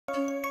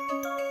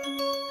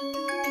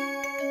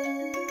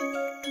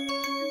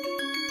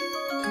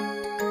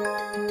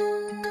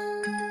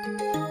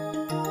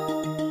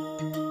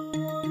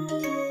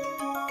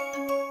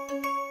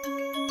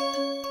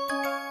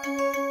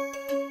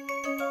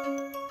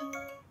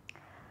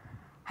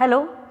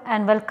Hello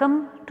and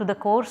welcome to the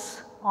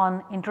course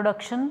on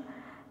Introduction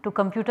to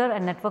Computer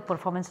and Network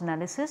Performance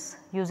Analysis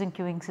using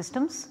Queuing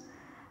Systems.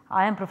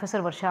 I am Professor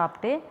Varsha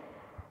Apte.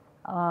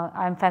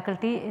 I am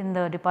faculty in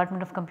the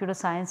Department of Computer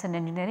Science and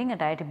Engineering at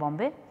IIT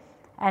Bombay,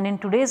 and in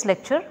today's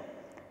lecture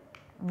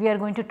we are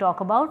going to talk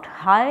about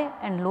high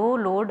and low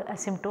load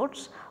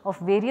asymptotes of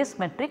various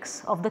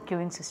metrics of the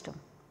queuing system.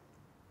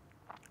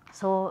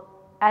 So,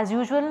 as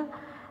usual,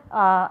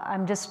 I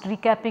am just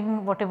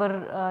recapping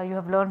whatever you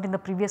have learned in the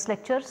previous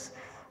lectures.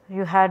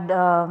 You had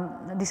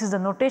this is the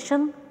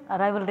notation: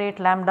 arrival rate,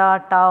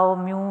 lambda, tau,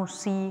 mu,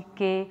 c,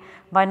 k.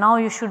 By now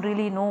you should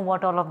really know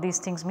what all of these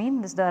things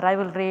mean. This is the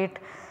arrival rate,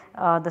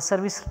 the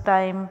service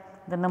time,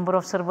 the number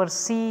of servers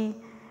c,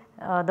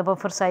 the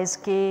buffer size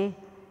k,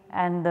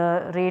 and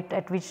the rate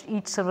at which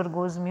each server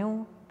goes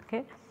mu.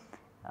 Okay.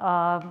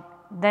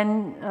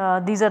 Then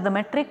these are the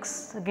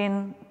metrics.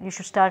 Again you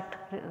should start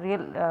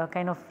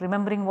kind of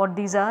remembering what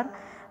these are: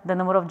 the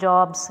number of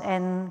jobs,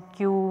 n,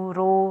 q,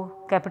 rho,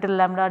 capital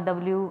lambda,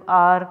 w,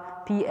 r,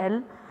 p,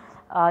 l.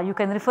 You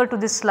can refer to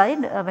this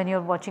slide when you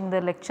are watching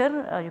the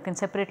lecture. You can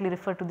separately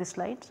refer to these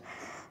slides.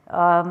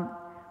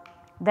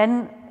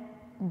 Then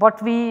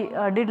what we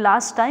did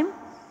last time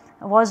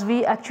was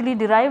we actually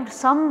derived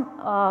some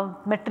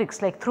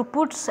metrics like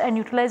throughputs and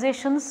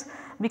utilizations.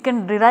 We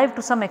can derive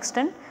to some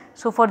extent.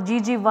 So, for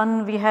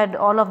GG1 we had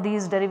all of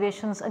these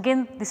derivations.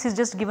 Again, this is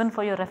just given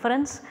for your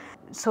reference.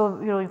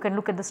 So, you can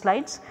look at the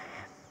slides.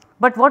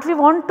 But what we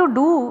want to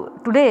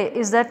do today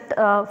is that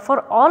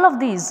for all of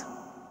these,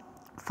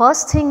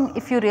 first thing,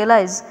 if you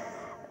realize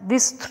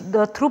this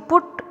the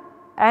throughput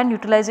and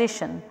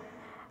utilization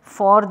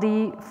for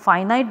the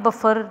finite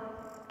buffer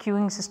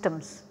queuing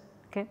systems,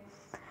 okay,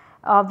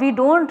 we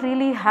do not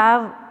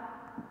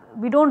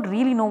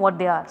really know what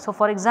they are. So,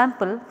 for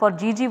example, for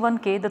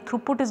GG1K the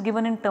throughput is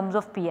given in terms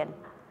of PL,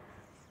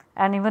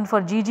 and even for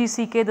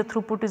GGCK the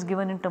throughput is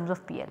given in terms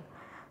of PL.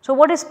 So,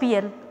 what is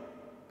PL?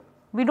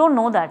 We do not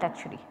know that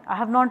actually. I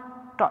have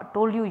not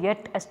told you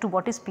yet as to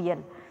what is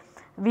PL.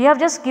 We have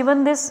just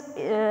given this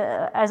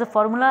as a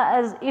formula,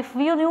 as if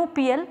we knew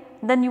PL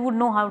then you would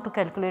know how to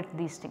calculate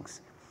these things.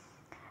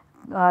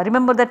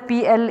 Remember that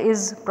PL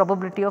is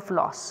probability of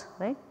loss,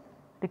 right,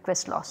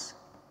 request loss.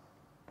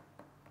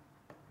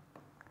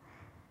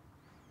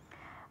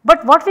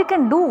 But what we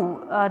can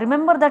do,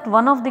 remember that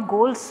one of the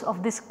goals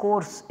of this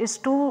course is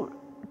to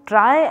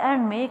try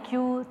and make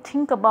you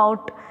think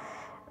about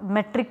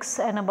metrics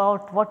and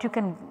about what you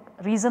can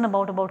reason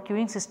about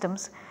queuing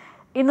systems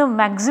in a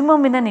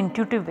maximum in an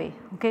intuitive way.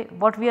 Okay.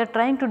 What we are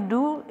trying to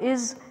do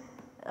is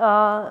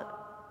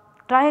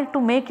try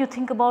to make you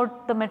think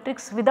about the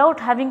metrics without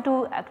having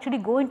to actually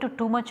go into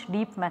too much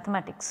deep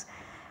mathematics.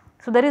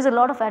 So, there is a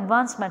lot of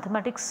advanced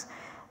mathematics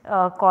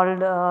called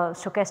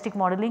stochastic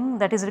modeling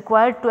that is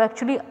required to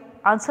actually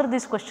answer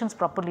these questions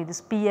properly.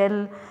 This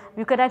PL,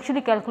 you can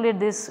actually calculate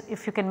this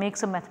if you can make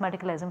some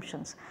mathematical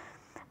assumptions.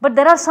 But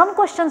there are some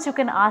questions you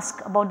can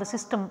ask about the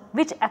system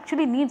which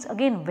actually needs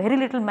again very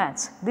little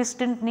maths. This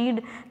did not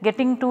need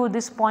getting to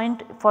this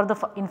point for the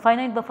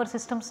infinite buffer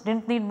systems, did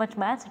not need much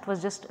maths, it was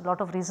just a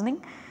lot of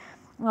reasoning.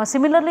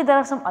 Similarly, there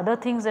are some other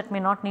things that may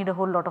not need a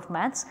whole lot of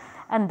maths,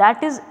 and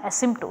that is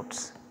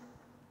asymptotes.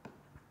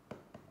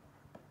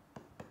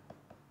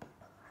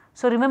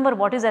 So, remember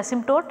what is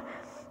asymptote?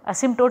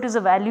 Asymptote is a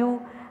value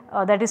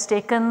that is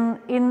taken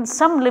in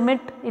some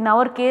limit. In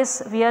our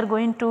case we are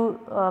going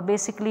to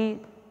basically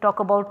talk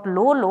about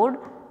low load,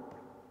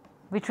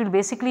 which will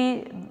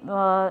basically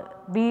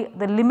be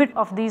the limit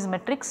of these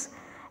metrics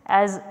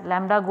as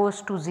lambda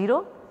goes to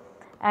 0,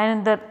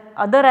 and the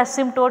other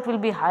asymptote will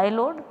be high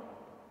load,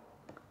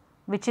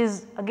 which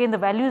is again the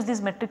values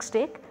these metrics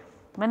take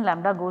when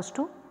lambda goes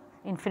to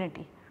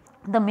infinity.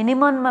 The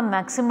minimum and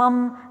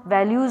maximum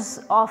values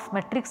of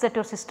metrics that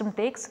your system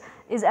takes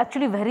is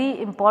actually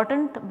very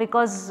important,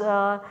 because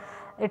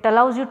it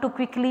allows you to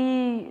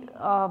quickly,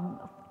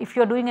 if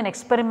you are doing an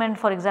experiment,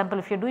 for example,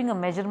 if you are doing a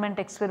measurement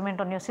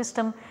experiment on your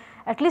system,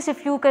 at least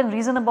if you can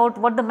reason about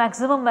what the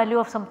maximum value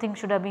of something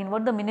should have been,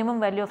 what the minimum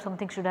value of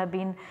something should have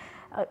been,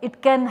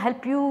 it can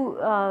help you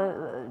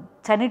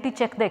sanity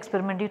check the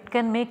experiment. It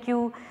can make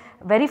you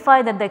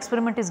verify that the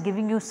experiment is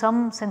giving you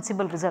some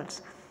sensible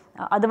results.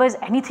 Otherwise,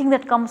 anything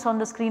that comes on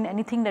the screen,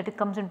 anything that it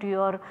comes into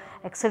your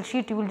Excel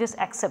sheet, you will just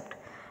accept.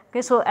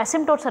 Okay, so,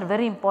 asymptotes are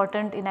very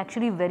important in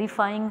actually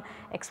verifying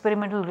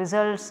experimental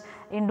results,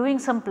 in doing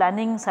some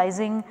planning,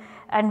 sizing,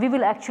 and we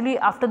will actually,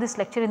 after this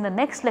lecture, in the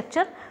next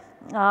lecture,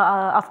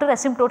 after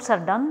asymptotes are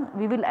done,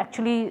 we will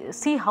actually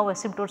see how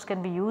asymptotes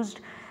can be used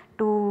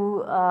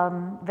to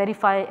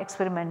verify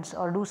experiments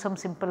or do some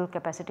simple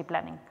capacity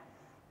planning.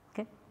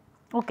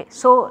 Okay.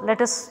 So, let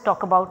us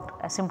talk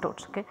about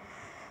asymptotes. Okay.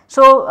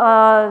 So,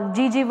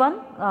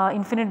 GG1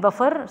 infinite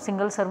buffer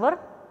single server.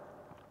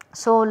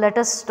 So, let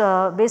us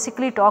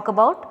basically talk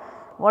about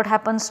what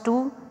happens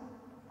to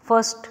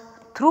first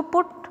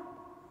throughput,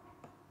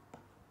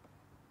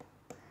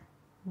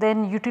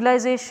 then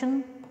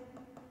utilization.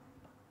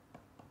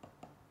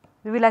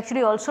 We will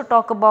actually also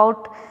talk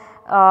about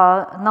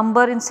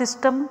number in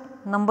system,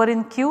 number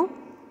in queue,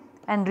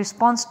 and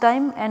response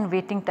time and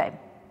waiting time.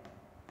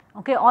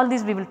 Okay, all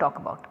these we will talk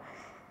about.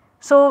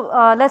 So,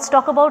 let us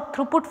talk about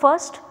throughput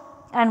first,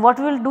 and what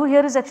we will do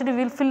here is actually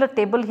we will fill a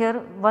table here.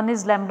 One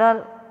is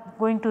lambda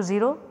going to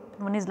 0,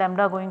 one is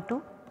lambda going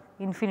to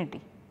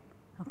infinity.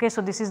 Okay,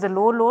 so, this is the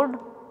low load,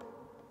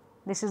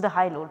 this is the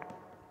high load.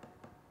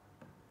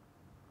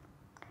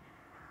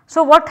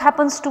 So, what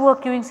happens to a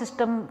queuing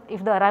system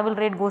if the arrival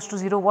rate goes to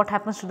 0? What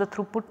happens to the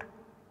throughput?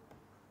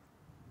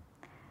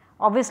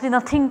 Obviously,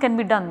 nothing can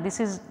be done. This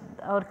is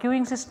our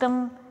queuing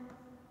system,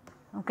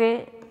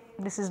 okay,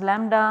 this is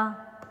lambda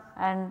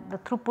and the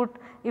throughput.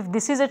 If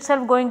this is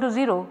itself going to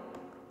 0,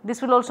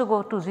 this will also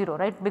go to 0,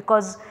 right,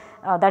 because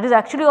that is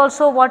actually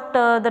also what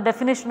the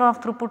definition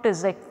of throughput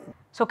is like.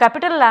 So,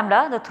 capital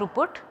lambda, the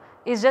throughput,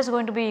 is just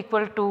going to be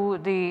equal to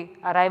the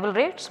arrival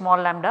rate, small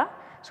lambda.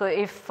 So,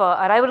 if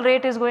arrival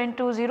rate is going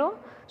to 0,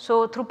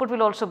 so throughput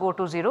will also go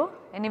to 0.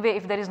 Anyway,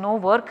 if there is no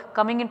work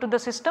coming into the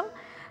system,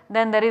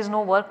 then there is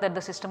no work that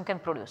the system can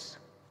produce.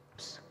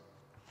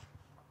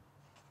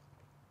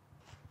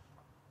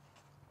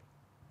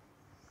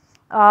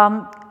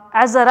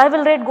 As the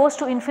arrival rate goes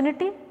to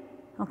infinity,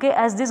 okay,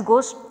 as this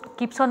goes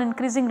keeps on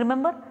increasing,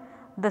 remember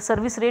the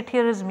service rate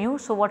here is mu.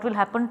 So, what will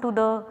happen to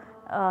the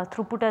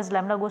throughput as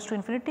lambda goes to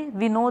infinity?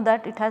 We know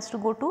that it has to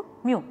go to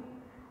mu,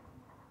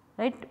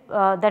 right,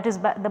 that is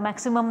the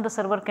maximum the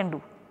server can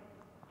do.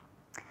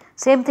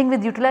 Same thing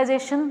with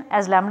utilization,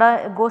 as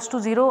lambda goes to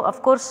 0,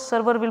 of course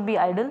server will be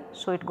idle,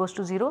 so it goes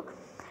to 0.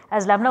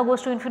 As lambda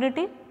goes to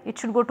infinity, it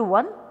should go to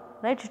 1,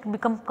 right, it will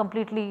become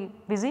completely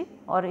busy,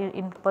 or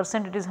in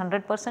percent it is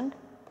 100%.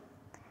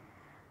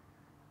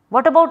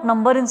 What about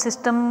number in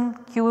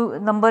system, queue,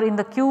 number in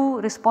the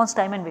queue, response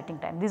time and waiting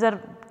time? These are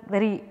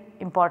very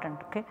important.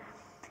 Okay.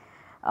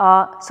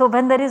 So,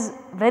 when there is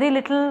very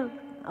little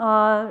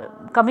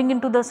coming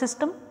into the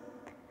system,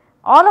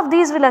 all of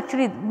these will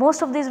actually,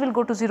 most of these will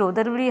go to 0.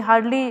 There will be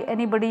hardly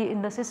anybody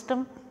in the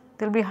system,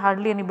 there will be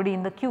hardly anybody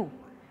in the queue.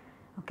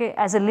 Okay.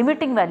 As a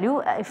limiting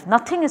value, if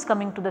nothing is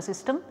coming to the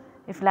system,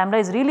 if lambda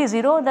is really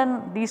 0,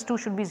 then these two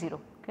should be 0.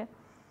 Okay.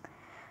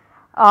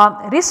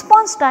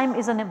 Response time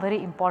is a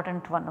very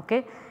important one.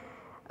 Okay.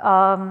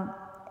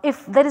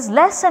 If there is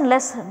less and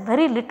less,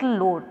 very little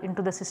load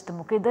into the system,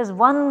 okay, there is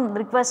one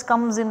request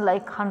comes in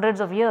like hundreds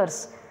of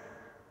years,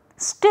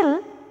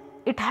 still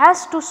it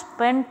has to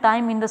spend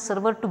time in the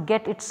server to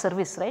get its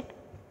service, right.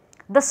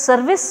 The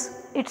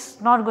service, it is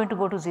not going to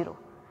go to 0,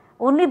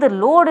 only the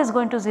load is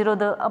going to 0,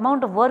 the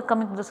amount of work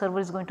coming to the server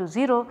is going to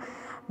 0,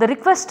 the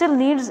request still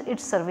needs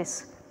its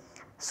service.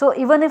 So,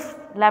 even if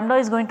lambda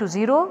is going to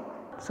 0,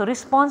 so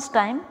response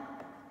time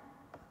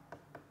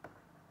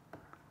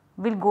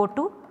will go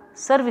to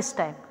service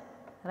time,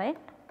 right,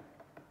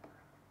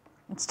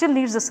 it still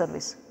needs the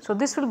service. So,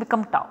 this will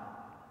become tau.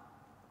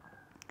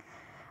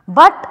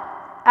 But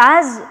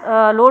as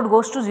load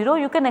goes to 0,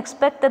 you can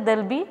expect that there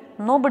will be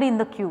nobody in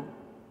the queue,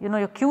 you know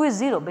your queue is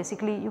 0,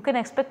 basically you can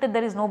expect that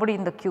there is nobody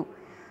in the queue.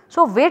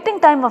 So, waiting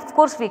time, of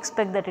course we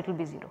expect that it will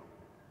be 0.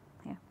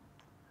 Yeah.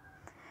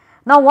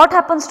 Now, what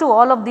happens to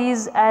all of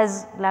these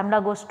as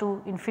lambda goes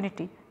to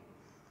infinity?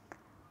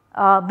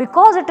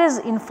 Because it is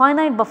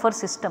infinite buffer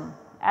system,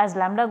 as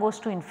lambda goes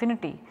to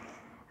infinity,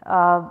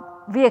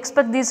 we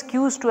expect these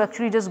queues to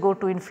actually just go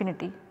to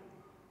infinity,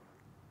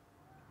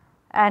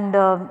 and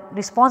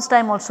response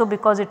time also,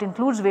 because it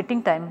includes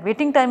waiting time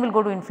will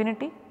go to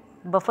infinity,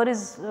 buffer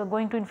is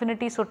going to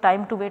infinity. So,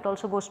 time to wait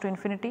also goes to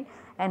infinity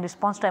and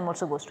response time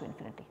also goes to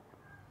infinity.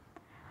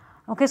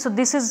 Okay, so,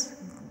 this is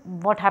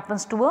what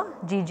happens to a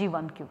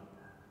GG1 queue.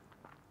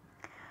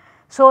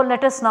 So,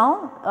 let us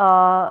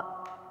now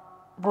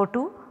go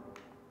to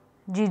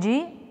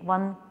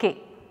GG1K.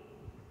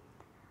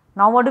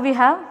 Now, what do we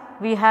have?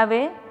 We have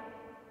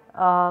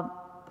a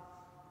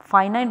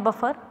finite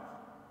buffer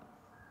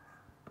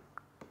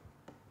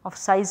of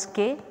size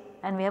k,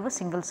 and we have a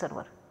single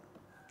server,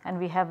 and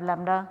we have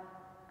lambda,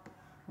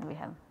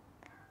 and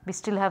we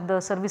still have the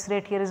service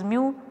rate here is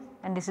mu,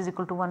 and this is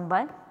equal to 1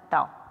 by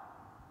tau,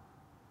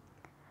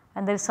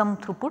 and there is some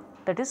throughput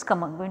that is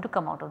going to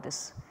come out of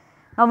this.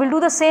 Now, we will do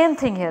the same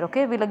thing here.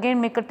 Okay. We will again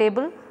make a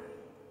table.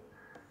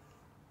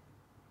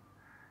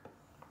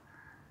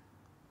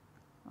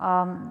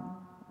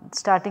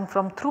 Starting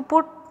from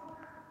throughput,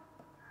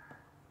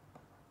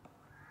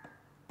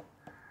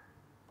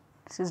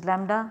 this is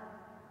lambda,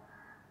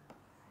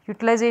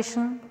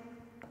 utilization,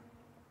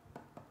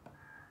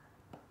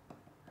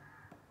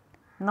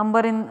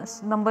 number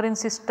in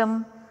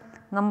system,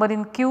 number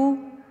in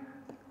queue,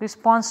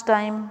 response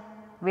time,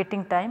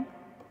 waiting time,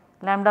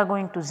 lambda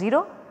going to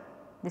 0,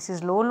 this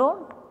is low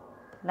load,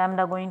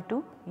 lambda going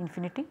to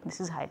infinity, this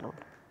is high load.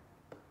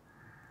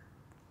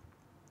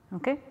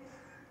 Okay.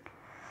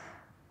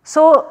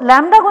 So,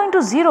 lambda going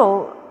to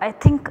 0, I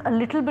think a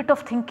little bit of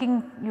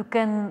thinking you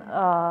can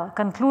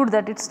conclude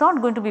that it is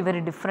not going to be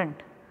very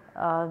different.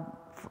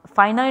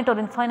 Finite or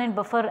infinite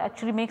buffer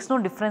actually makes no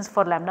difference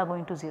for lambda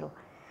going to 0.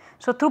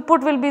 So,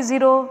 throughput will be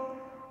 0,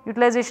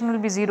 utilization will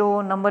be 0,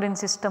 number in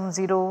system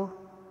 0,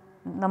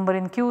 number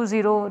in queue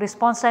 0,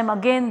 response time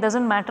again does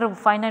not matter,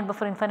 finite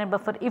buffer, infinite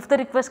buffer. If the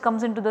request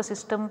comes into the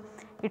system,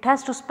 it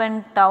has to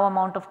spend tau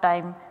amount of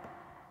time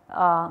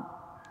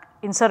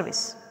in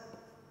service.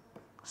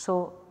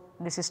 So,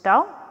 this is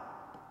tau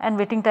and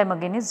waiting time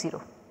again is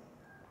 0.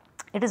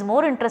 It is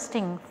more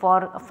interesting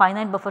for a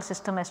finite buffer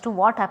system as to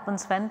what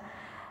happens when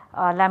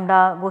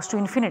lambda goes to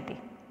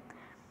infinity.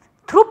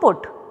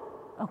 Throughput,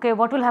 okay,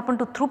 what will happen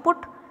to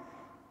throughput?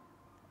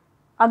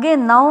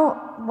 Again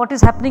now what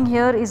is happening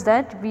here is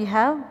that we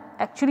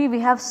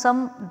have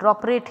some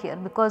drop rate here,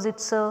 because it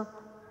is a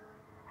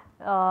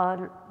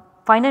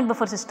finite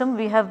buffer system.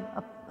 We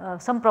have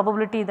some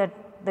probability that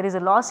there is a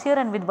loss here,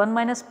 and with 1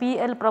 minus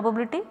PL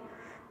probability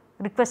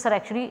requests are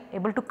actually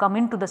able to come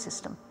into the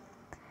system.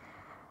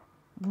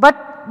 But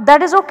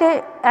that is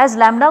okay, as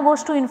lambda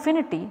goes to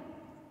infinity,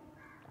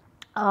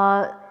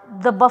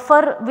 the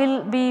buffer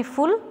will be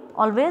full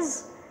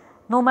always,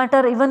 no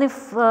matter, even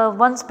if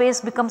one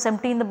space becomes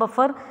empty in the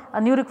buffer,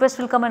 a new request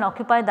will come and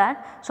occupy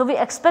that. So, we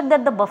expect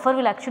that the buffer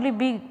will actually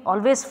be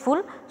always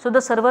full. So,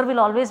 the server will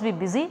always be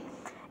busy.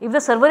 If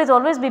the server is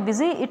always be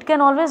busy, it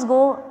can always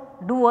go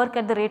do work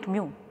at the rate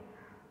mu.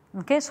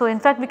 Okay. So, in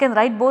fact, we can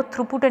write both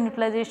throughput and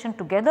utilization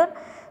together.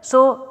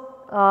 So,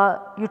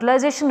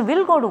 utilization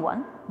will go to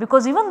 1,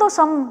 because even though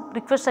some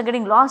requests are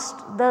getting lost,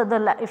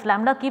 if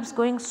lambda keeps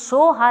going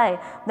so high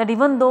that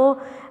even though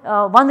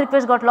one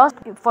request got lost,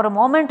 for a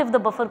moment if the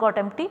buffer got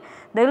empty,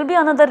 there will be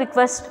another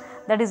request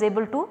that is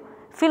able to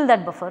fill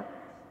that buffer,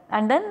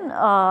 and then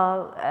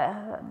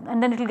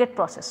it will get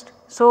processed.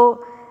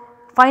 So,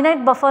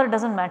 finite buffer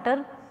does not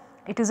matter.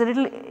 It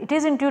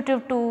is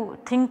intuitive to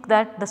think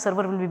that the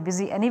server will be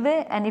busy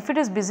anyway, and if it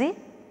is busy,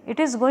 it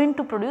is going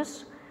to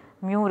produce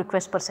mu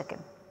requests per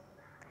second.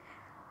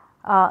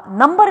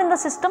 Number in the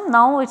system,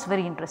 now it is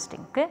very interesting.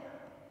 Okay.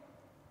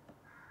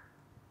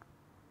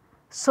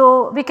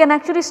 So, we can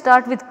actually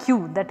start with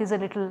Q, that is a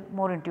little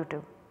more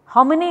intuitive.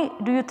 How many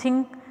do you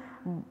think,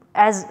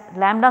 as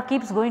lambda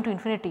keeps going to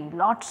infinity,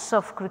 lots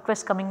of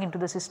requests coming into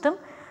the system,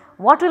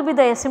 what will be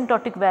the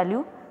asymptotic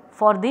value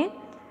for the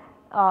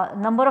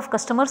number of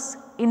customers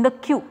in the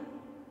queue?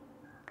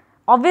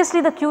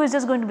 Obviously, the queue is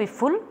just going to be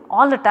full,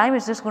 all the time it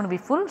is just going to be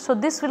full. So,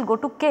 this will go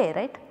to k,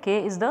 right,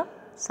 k is the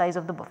size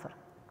of the buffer.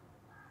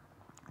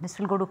 This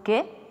will go to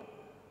k,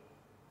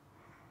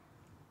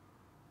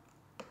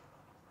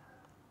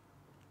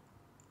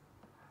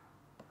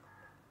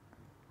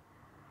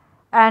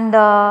 and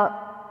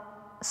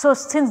so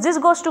since this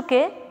goes to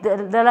k,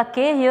 there are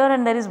k here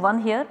and there is 1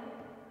 here.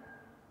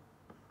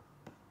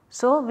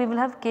 So, we will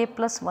have k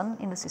plus 1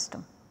 in the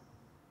system.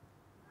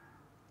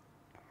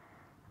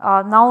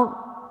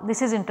 Now,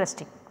 this is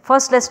interesting.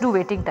 First, let us do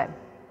waiting time.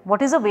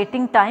 What is the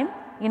waiting time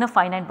in a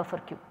finite buffer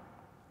queue?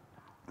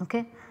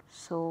 Okay.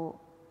 So,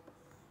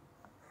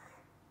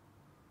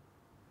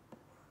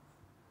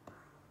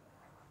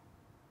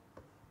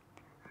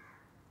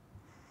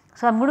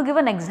 I am going to give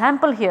an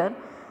example here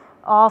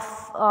of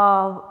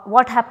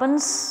what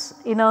happens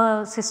in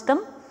a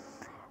system.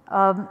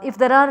 If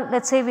there are,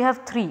 let us say we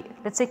have 3,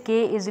 let us say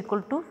k is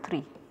equal to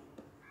 3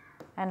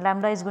 and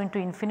lambda is going to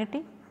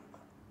infinity,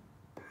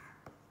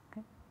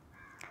 okay.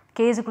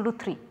 K is equal to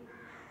 3.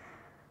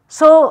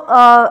 So,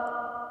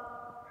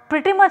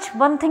 pretty much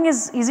one thing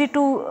is easy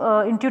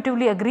to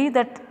intuitively agree,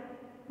 that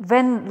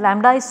when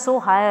lambda is so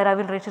high,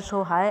 arrival rate is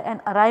so high,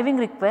 an arriving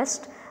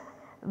request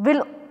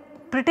will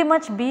pretty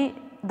much be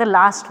the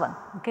last one.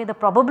 Okay. The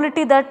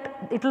probability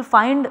that it will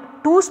find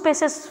 2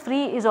 spaces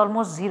free is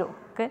almost 0.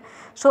 Okay.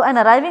 So, an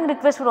arriving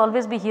request will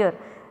always be here.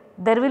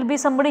 There will be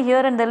somebody here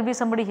and there will be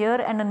somebody here,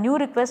 and a new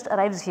request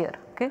arrives here.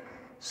 Okay.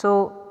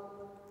 So,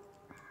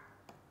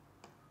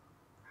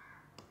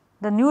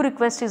 the new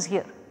request is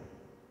here.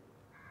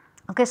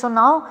 Okay. So,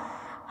 now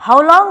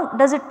how long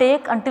does it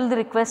take until the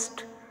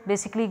request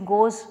basically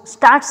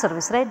starts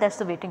service, right, that is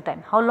the waiting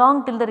time. How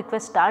long till the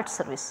request starts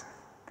service?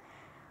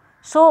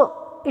 So,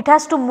 it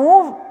has to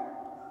move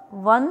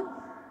 1,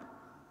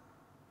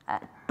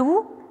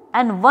 2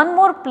 and one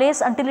more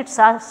place until it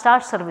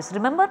starts service.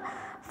 Remember,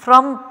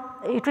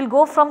 it will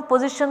go from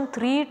position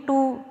 3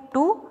 to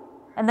 2,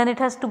 and then it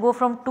has to go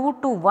from 2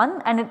 to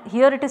 1, and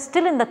here it is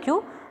still in the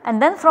queue, and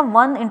then from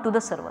 1 into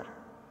the server,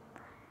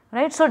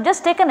 right. So,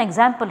 just take an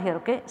example here.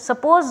 Okay.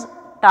 Suppose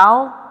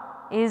tau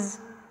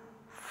is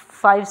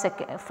 5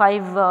 seconds,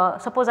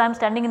 suppose I am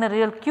standing in a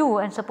real queue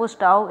and suppose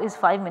tau is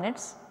 5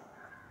 minutes.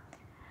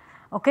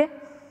 Okay.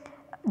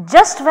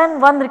 Just when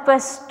one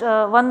request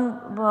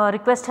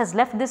has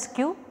left this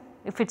queue,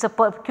 if it is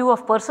a queue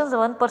of persons,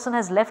 one person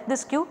has left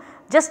this queue,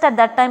 just at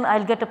that time I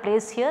will get a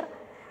place here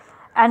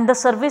and the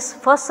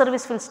first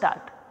service will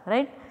start,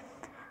 right.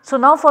 So,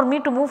 now for me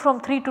to move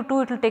from 3 to 2,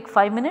 it will take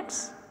 5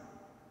 minutes.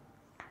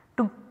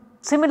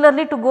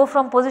 Similarly, to go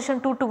from position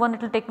 2 to 1,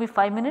 it will take me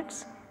 5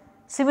 minutes.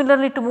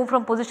 Similarly, to move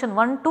from position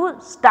 1 to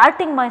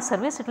starting my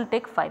service, it will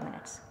take 5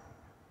 minutes,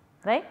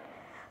 right.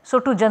 So,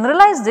 to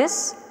generalize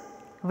this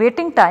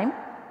waiting time,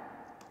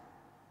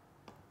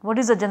 what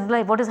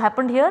has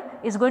happened here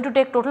is going to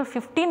take total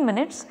 15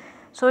 minutes.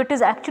 So, it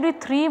is actually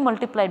 3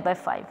 multiplied by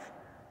 5.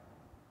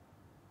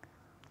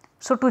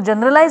 So, to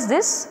generalize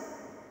this,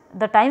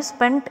 the time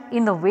spent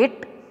in the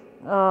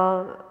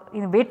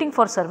in waiting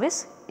for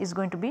service is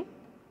going to be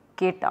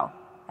k tau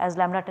as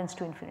lambda tends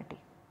to infinity,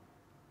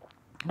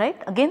 right.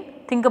 Again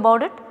think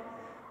about it,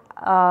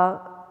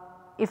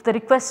 if the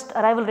request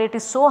arrival rate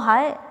is so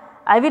high,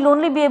 I will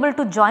only be able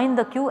to join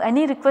the queue,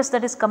 any request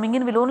that is coming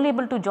in will only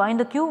able to join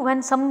the queue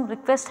when some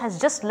request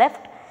has just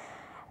left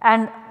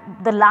and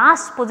the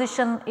last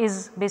position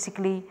is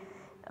basically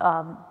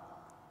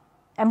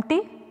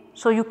empty.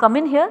 So, you come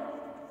in here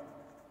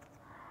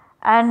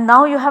and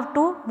now you have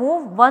to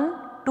move 1,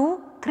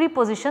 2, 3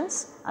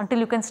 positions until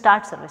you can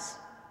start service.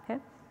 Okay.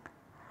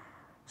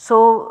 So,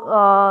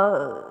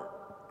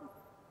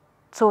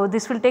 so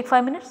this will take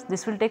 5 minutes,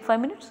 this will take 5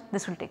 minutes,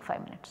 this will take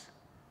 5 minutes,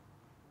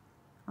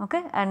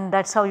 okay, and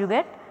that is how you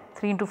get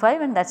 3 into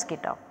 5 and that is k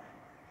tau.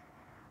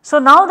 So,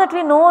 now that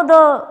we know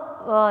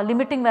the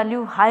limiting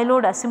value high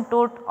load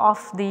asymptote of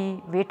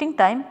the waiting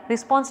time,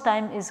 response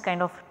time is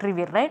kind of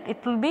trivial, right.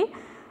 It will be,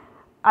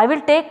 I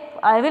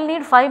will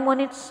need 5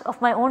 minutes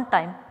of my own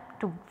time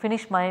to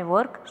finish my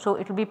work. So,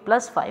 it will be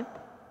plus 5.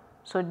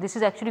 So, this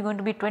is actually going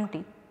to be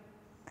 20.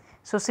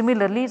 So,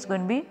 similarly it is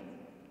going to be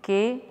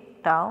k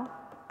tau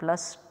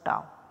plus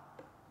tau.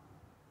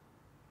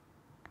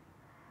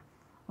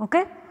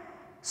 Okay.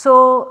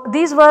 So,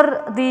 these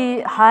were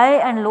the high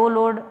and low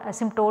load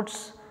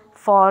asymptotes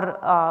for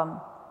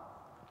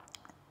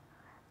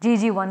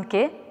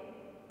GG1K,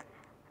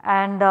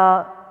 and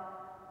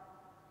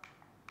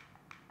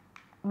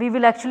we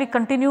will actually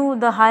continue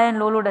the high and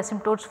low load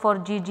asymptotes for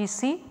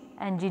GGC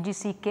and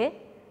GGCK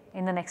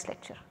in the next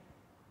lecture.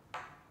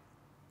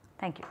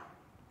 Thank you.